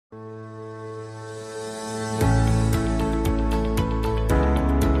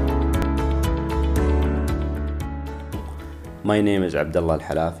My name is Abdullah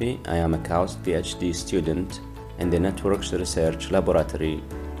Al-Halafi. I am a KAUST PhD student in the Networks Research Laboratory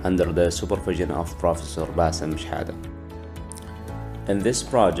under the supervision of Professor Bassem Shhada. In this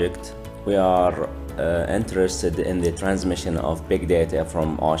project, we are interested in the transmission of big data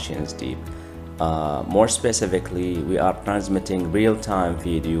from oceans deep. More specifically, we are transmitting real-time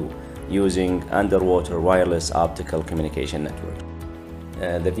video using underwater wireless optical communication network.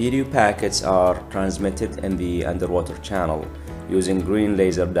 The video packets are transmitted in the underwater channel using green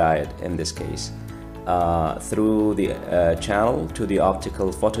laser diode in this case, through the channel to the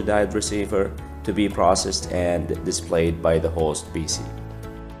optical photodiode receiver to be processed and displayed by the host PC.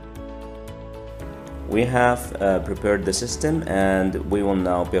 We have prepared the system and we will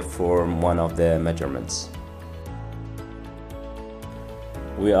now perform one of the measurements.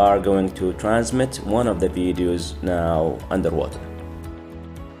 We are going to transmit one of the videos now underwater.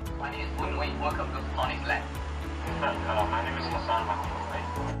 Welcome to Sonic Lab. My name is Hassan.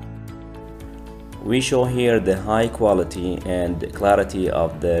 We show here the high quality and clarity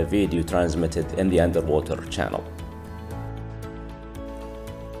of the video transmitted in the underwater channel.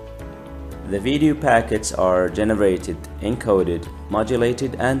 The video packets are generated, encoded,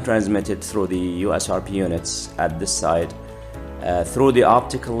 modulated and transmitted through the USRP units at this site, through the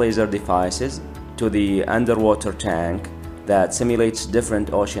optical laser devices to the underwater tank that simulates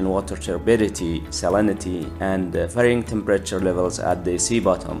different ocean water turbidity, salinity and varying temperature levels at the sea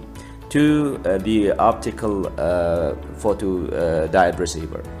bottom, to the optical photodiode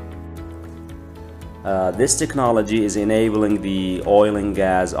receiver. This technology is enabling the oil and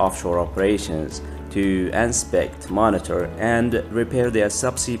gas offshore operations to inspect, monitor and repair their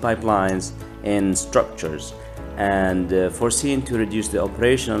subsea pipelines and structures, and foreseen to reduce the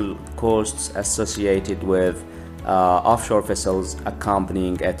operational costs associated with offshore vessels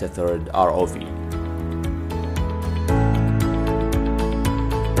accompanying a tethered ROV.